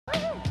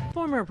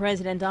Former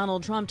President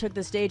Donald Trump took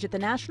the stage at the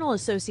National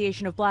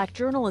Association of Black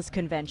Journalists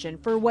convention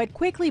for what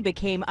quickly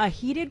became a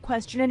heated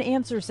question and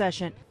answer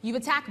session. You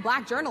attack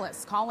black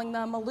journalists, calling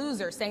them a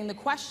loser, saying the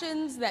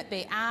questions that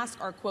they ask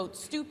are, quote,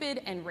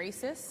 stupid and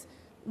racist.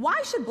 Why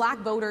should black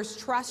voters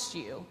trust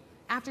you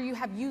after you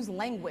have used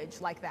language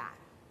like that?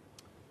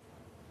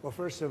 Well,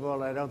 first of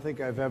all, I don't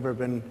think I've ever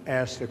been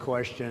asked a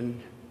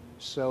question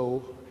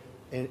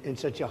in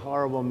such a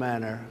horrible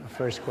manner,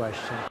 first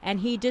question. And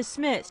he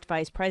dismissed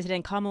Vice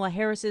President Kamala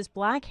Harris's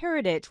black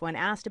heritage when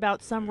asked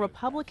about some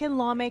Republican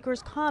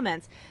lawmakers'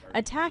 comments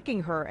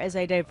attacking her as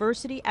a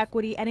diversity,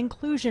 equity, and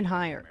inclusion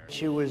hire.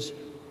 She was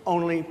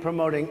only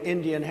promoting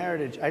Indian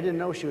heritage. I didn't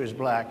know she was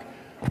black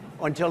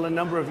until a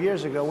number of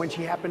years ago when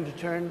she happened to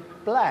turn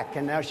black,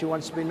 and now she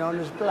wants to be known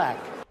as black.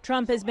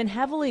 Trump has been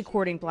heavily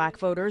courting black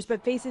voters,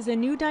 but faces a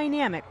new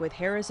dynamic with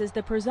Harris as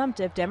the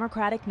presumptive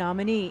Democratic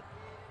nominee.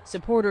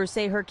 Supporters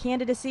say her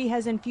candidacy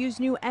has infused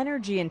new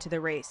energy into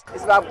the race.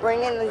 It's about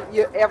bringing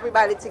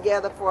everybody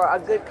together for a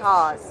good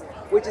cause,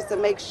 which is to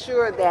make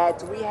sure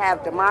that we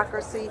have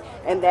democracy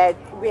and that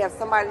we have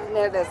somebody in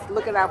there that's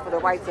looking out for the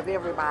rights of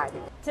everybody.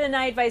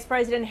 Tonight, Vice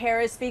President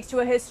Harris speaks to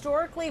a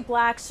historically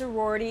black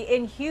sorority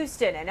in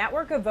Houston, a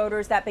network of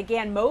voters that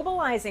began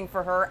mobilizing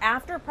for her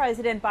after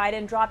President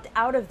Biden dropped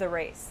out of the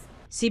race.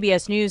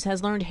 CBS News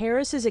has learned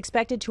Harris is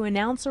expected to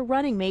announce a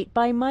running mate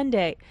by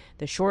Monday.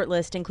 The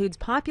shortlist includes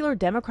popular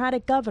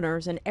Democratic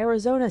governors and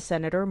Arizona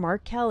Senator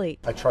Mark Kelly.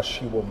 I trust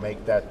she will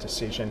make that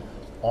decision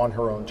on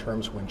her own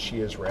terms when she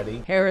is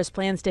ready. Harris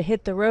plans to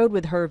hit the road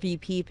with her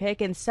VP pick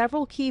in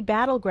several key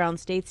battleground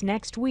states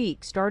next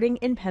week, starting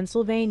in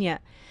Pennsylvania.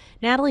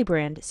 Natalie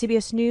Brand,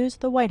 CBS News,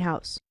 the White House.